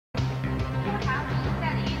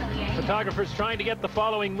Photographers trying to get the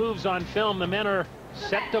following moves on film. The men are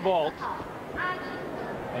set to vault.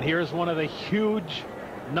 And here's one of the huge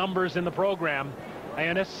numbers in the program.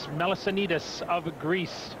 Ioannis Melissanidis of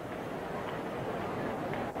Greece.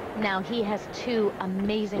 Now he has two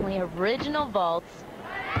amazingly original vaults.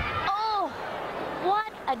 Oh,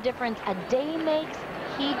 what a difference a day makes.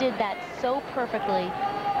 He did that so perfectly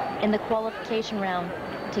in the qualification round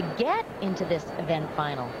to get into this event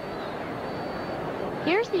final.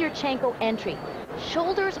 Here's the Yurchenko entry.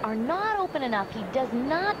 Shoulders are not open enough. He does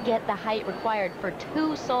not get the height required for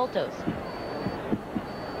two saltos.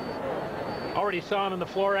 Already saw him in the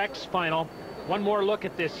Floor X final. One more look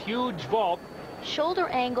at this huge vault. Shoulder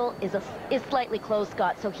angle is slightly close,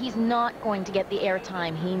 Scott, so he's not going to get the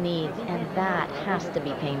airtime he needs, and that has to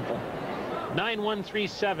be painful.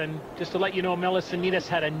 9.137. Just to let you know, Melissanidis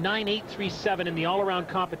had a 9.837 in the all-around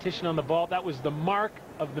competition on the vault. That was the mark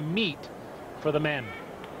of the meet for the men.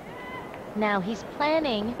 Now he's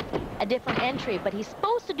planning a different entry, but he's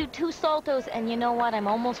supposed to do two saltos, and you know what? I'm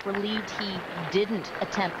almost relieved he didn't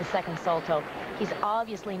attempt the second salto. He's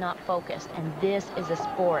obviously not focused, and this is a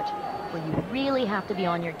sport where you really have to be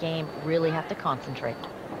on your game, really have to concentrate.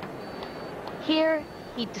 Here,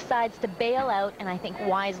 he decides to bail out, and I think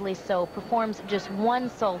wisely so, performs just one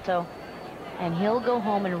salto, and he'll go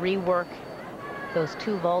home and rework those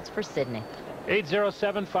two vaults for Sydney.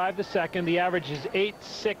 8.075 the second. The average is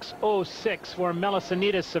 8.606 for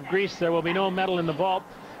Melissanidis of Greece. There will be no medal in the vault.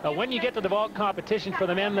 When you get to the vault competition for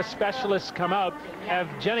the men, the specialists come out.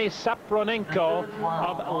 Evgeny Sapronenko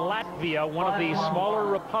of Latvia, one of the smaller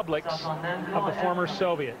republics of the former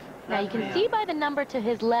Soviet. Now you can see by the number to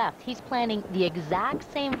his left, he's planning the exact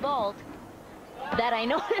same vault that I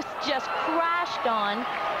noticed just crashed on,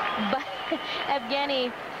 but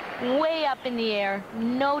Evgeny way up in the air,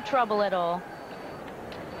 no trouble at all.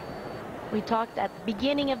 We talked at the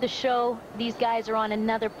beginning of the show, these guys are on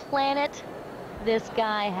another planet. This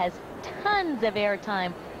guy has tons of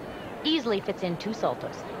airtime, easily fits in two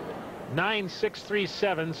saltos.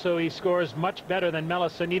 9.637, so he scores much better than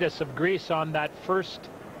Melissanidis of Greece on that first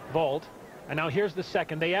vault. And now here's the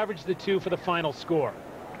second. They averaged the two for the final score.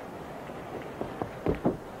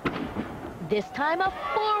 This time a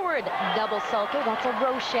forward double salto. That's a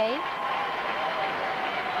Rocher.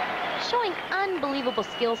 Showing unbelievable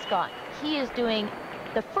skill, Scott. He is doing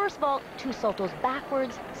the first vault, two saltos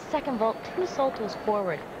backwards. Second vault, two saltos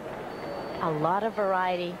forward. A lot of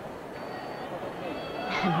variety.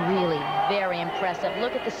 And really very impressive.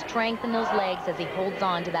 Look at the strength in those legs as he holds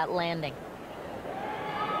on to that landing.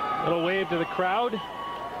 Little wave to the crowd.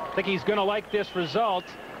 I think he's going to like this result.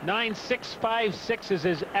 9.656 is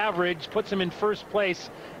his average, puts him in first place,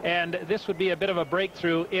 and this would be a bit of a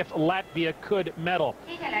breakthrough if Latvia could medal.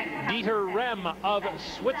 Dieter Rem of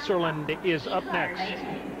Switzerland is up next.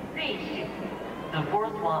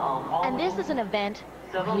 And this is an event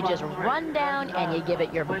where you just run down and you give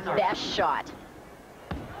it your best shot.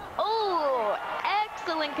 Oh,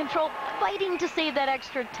 excellent control, fighting to save that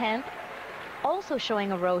extra tenth. Also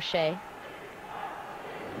showing a Rocher.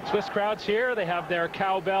 Swiss crowds here, they have their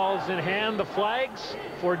cowbells in hand, the flags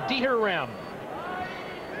for Dieter Rem.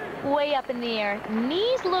 Way up in the air.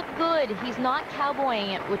 Knees look good. He's not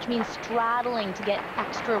cowboying it, which means straddling to get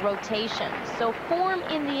extra rotation. So form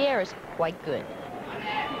in the air is quite good.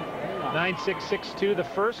 9.662 the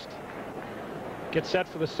first. Gets set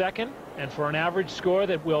for the second, and for an average score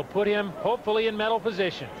that will put him hopefully in medal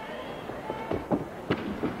position.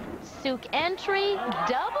 Suk entry,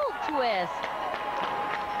 double twist.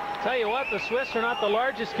 Tell you what, the Swiss are not the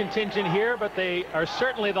largest contingent here, but they are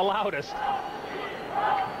certainly the loudest.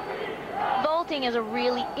 Vaulting is a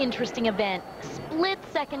really interesting event.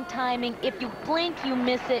 Split-second timing. If you blink, you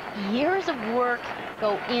miss it. Years of work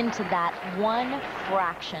go into that one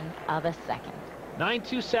fraction of a second.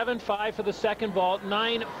 9.275 for the second vault,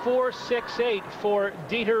 9.468 for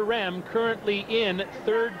Dieter Rem, currently in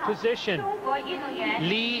third position.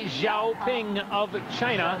 Li Xiaoping of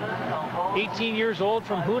China, 18 years old,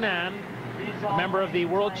 from Hunan, member of the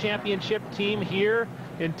World Championship team here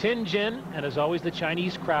in Tianjin, and as always the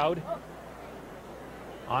Chinese crowd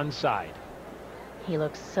on side. He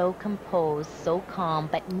looks so composed, so calm,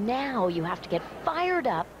 but now you have to get fired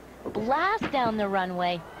up, blast down the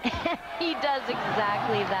runway. He does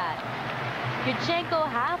exactly that. Yurchenko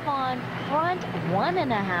half on, front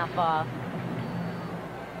 1.5 off.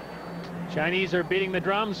 Chinese are beating the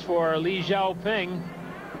drums for Li Xiaoping,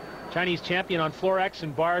 Chinese champion on Floor X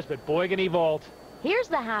and bars, but boy can he vault. Here's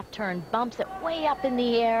the half turn, bumps it way up in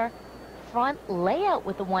the air, front layout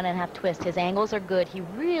with the 1.5 twist. His angles are good. He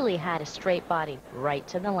really had a straight body right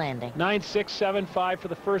to the landing. 9.675 for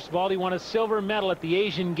the first vault. He won a silver medal at the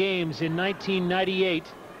Asian Games in 1998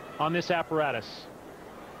 on this apparatus.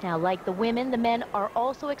 Now, like the women, the men are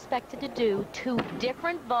also expected to do 2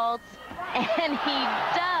 different vaults, and he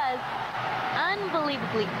does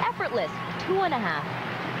unbelievably effortless 2.5.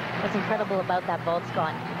 What's incredible about that vault,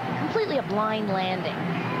 Scott? Completely a blind landing.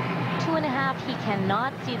 2.5, he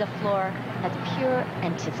cannot see the floor. That's pure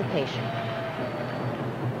anticipation.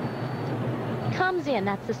 Comes in,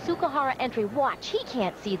 that's the Sukahara entry. Watch, he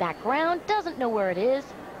can't see that ground, doesn't know where it is.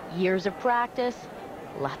 Years of practice,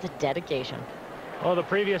 lots of dedication. Oh, the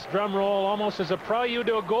previous drum roll almost as a prelude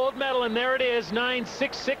to a gold medal, and there it is,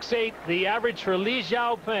 9.668, the average for Li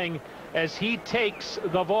Xiaoping as he takes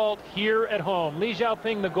the vault here at home. Li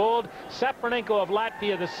Xiaoping the gold, Saparnenko of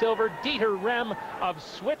Latvia the silver, Dieter Rem of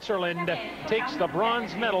Switzerland takes the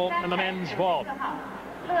bronze medal in the men's vault.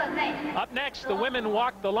 Up next, the women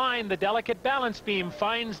walk the line. The delicate balance beam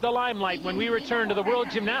finds the limelight when we return to the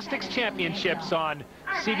World Gymnastics Championships on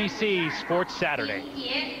CBC Sports Saturday.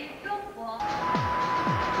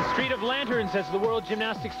 The Street of Lanterns as the World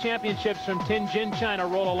Gymnastics Championships from Tianjin, China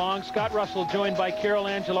roll along. Scott Russell joined by Carol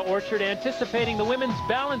Angela Orchard, anticipating the women's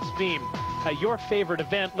balance beam. Your favorite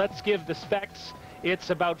event. Let's give the specs. It's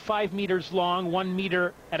about 5 meters long, 1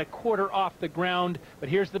 meter and a quarter off the ground. But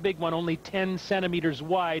here's the big one, only 10 centimeters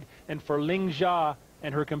wide. And for Ling Jia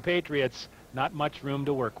and her compatriots, not much room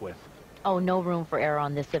to work with. Oh, no room for error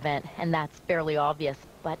on this event, and that's fairly obvious.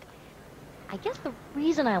 But I guess the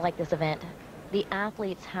reason I like this event, the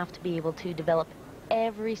athletes have to be able to develop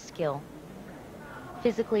every skill,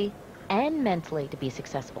 physically and mentally, to be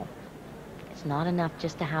successful. It's not enough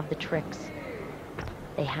just to have the tricks.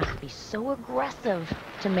 They have to be so aggressive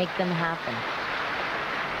to make them happen.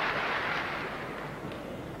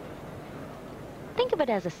 Think of it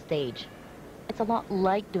as a stage. It's a lot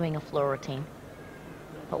like doing a floor routine,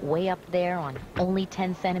 but way up there on only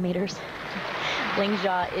 10 centimeters. Ling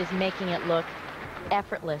Jia is making it look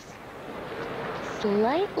effortless.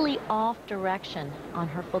 Slightly off direction on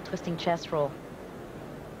her full twisting chest roll,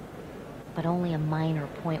 but only a minor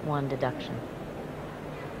 0.1 deduction.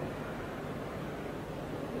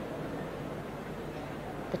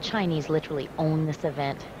 The Chinese literally own this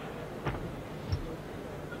event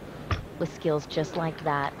with skills just like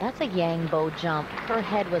that. That's a Yang Bo jump. Her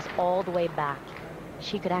head was all the way back.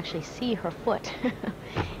 She could actually see her foot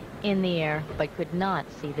in the air, but could not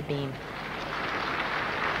see the beam.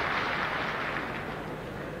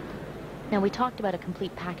 Now, we talked about a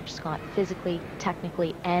complete package, Scott. Physically,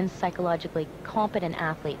 technically, and psychologically competent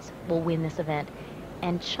athletes will win this event.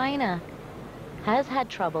 And China has had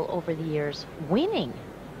trouble over the years winning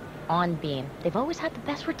on beam. They've always had the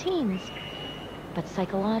best routines, but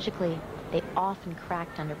psychologically, they often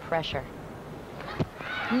cracked under pressure.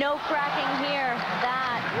 No cracking here.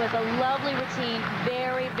 That was a lovely routine.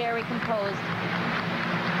 Very, very composed.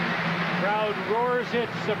 Crowd roars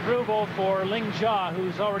its approval for Ling Jia,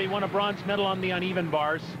 who's already won a bronze medal on the uneven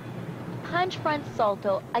bars. Punch front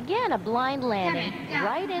salto. Again, a blind landing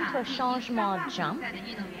right into a changement jump.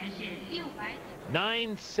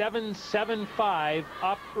 9.775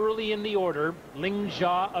 up early in the order. Ling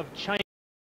Jia of China.